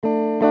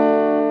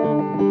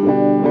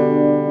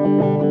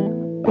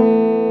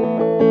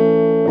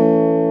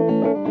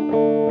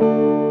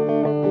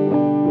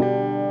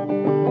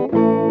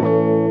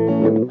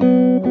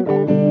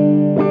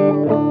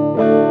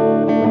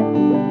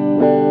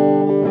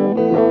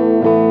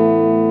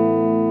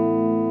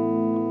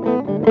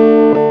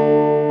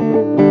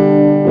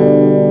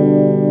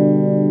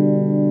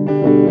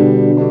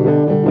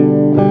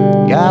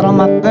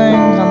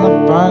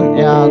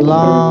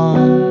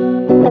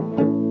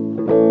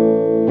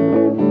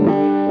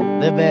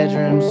The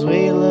bedroom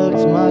suite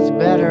looks much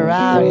better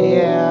out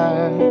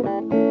here.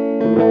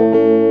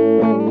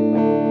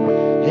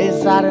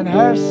 His side and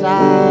her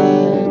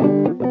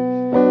side,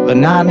 but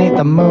not neath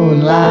the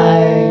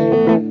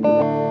moonlight.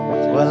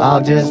 Well,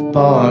 I'll just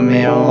pour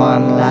me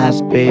one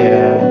last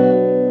beer.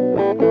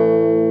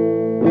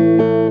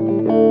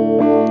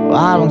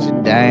 Why don't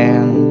you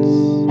dance?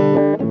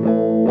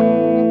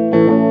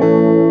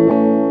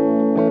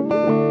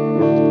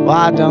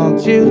 Why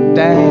don't you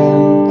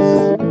dance?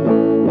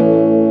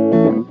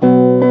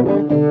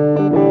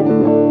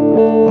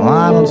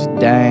 Why don't you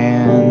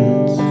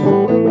dance?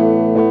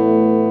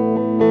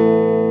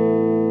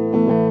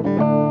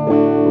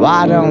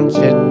 Why don't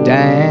you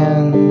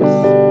dance?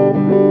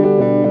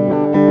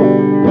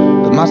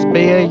 There must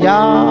be a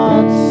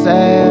yard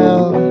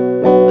sale.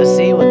 Let's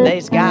see what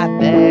they's got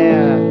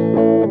there.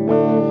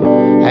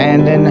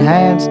 Hand in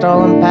hand,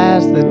 strolling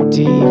past the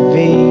TV.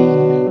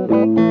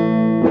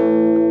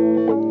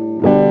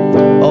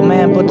 Old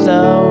man puts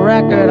a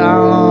record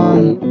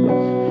on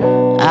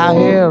out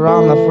here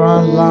on the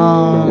front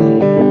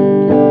lawn.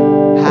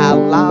 How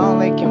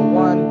lonely can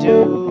one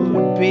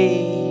dude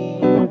be?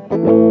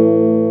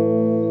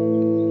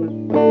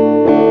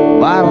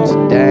 Why don't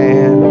you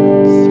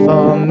dance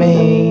for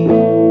me?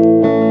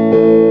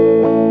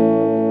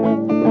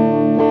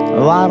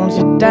 Why don't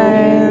you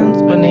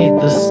dance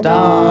beneath the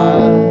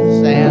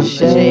stars and the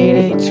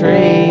shady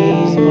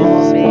trees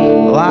for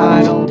me?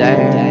 Why don't you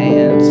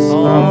dance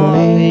for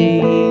me?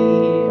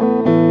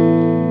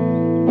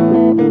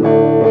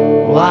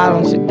 Why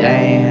don't you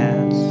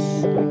dance?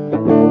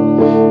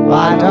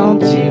 Why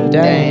don't you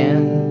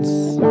dance?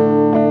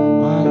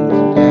 Why don't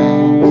you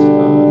dance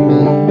for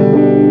me?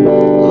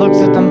 Looks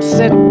at them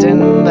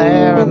sitting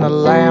there in the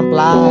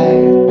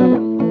lamplight.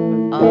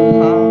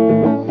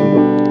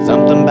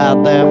 Something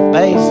about their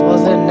face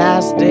wasn't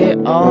nasty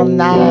all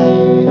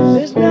night.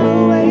 There's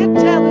no way of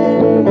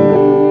telling.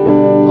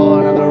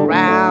 For another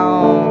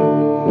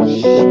round,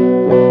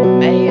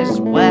 may as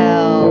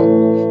well.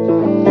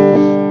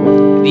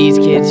 These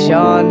kids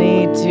sure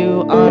need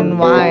to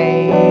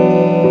unwind.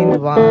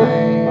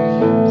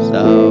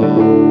 So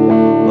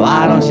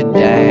why don't you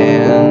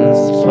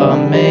dance for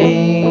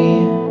me?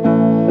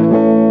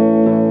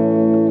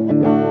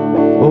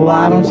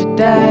 Why don't you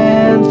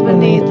dance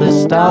beneath the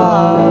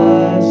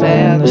stars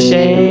and the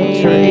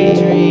shade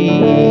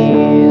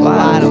trees?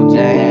 Why don't you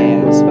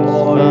dance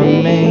for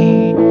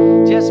me?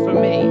 Just for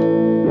me.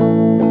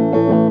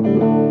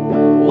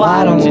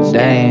 Why don't you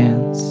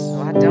dance?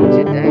 Why don't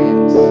you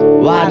dance?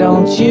 Why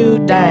don't you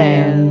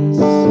dance?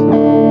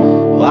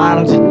 Why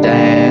don't you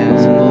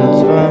dance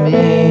for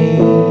me?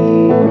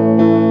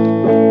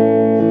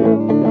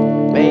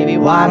 Baby,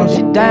 why don't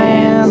you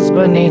dance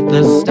beneath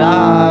the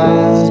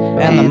stars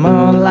and the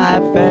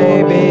moonlight,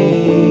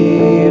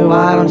 baby?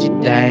 Why don't you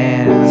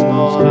dance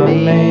for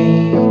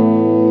me?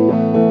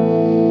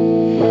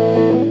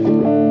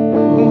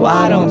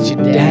 Why don't you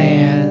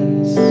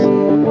dance?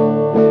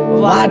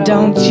 Why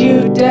don't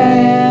you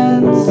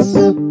dance?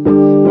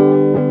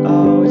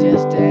 Oh,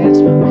 just dance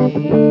for me.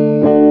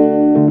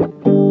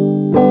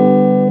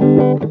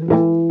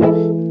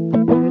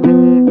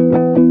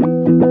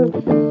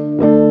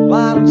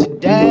 Why don't you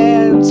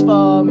dance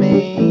for me?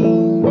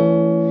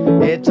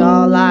 It's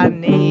all I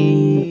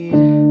need,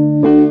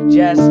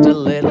 just a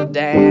little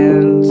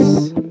dance,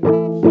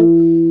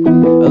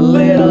 a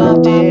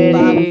little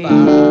ditty.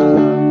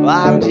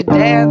 Why don't you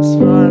dance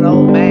for an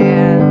old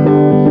man?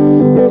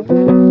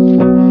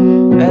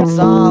 That's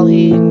all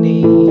he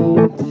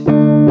needs.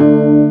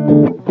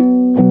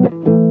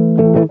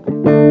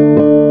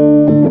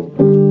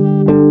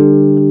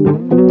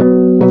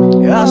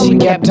 Well, she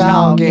kept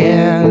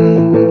talking.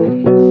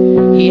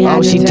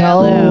 She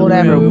told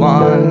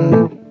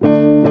everyone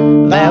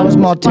there was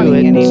more to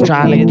it, and he's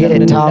trying to get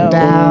it talked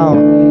out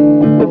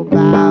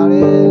about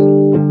it.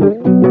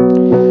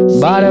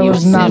 But it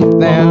was nothing.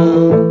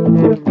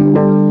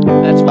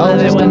 That's why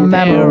just a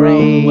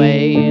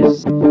memory.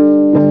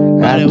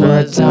 After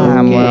a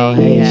time, well,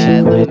 hey,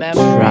 she quit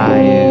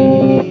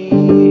trying.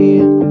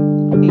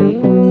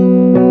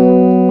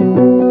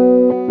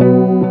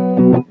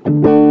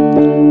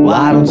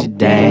 Why don't you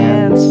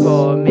dance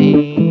for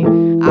me?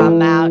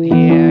 I'm out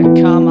here,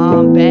 come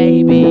on,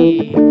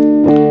 baby.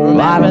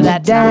 Remember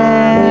that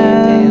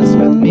dance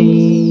with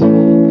me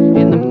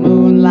in the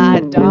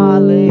moonlight,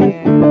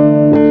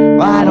 darling.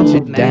 Why don't you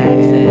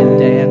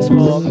dance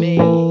for me?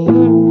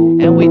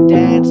 And we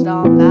danced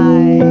all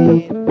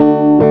night.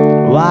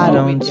 Why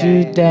don't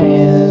you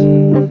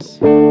dance?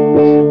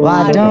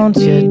 Why don't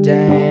you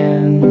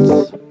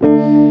dance?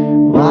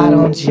 Why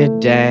don't you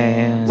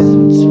dance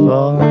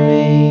for me?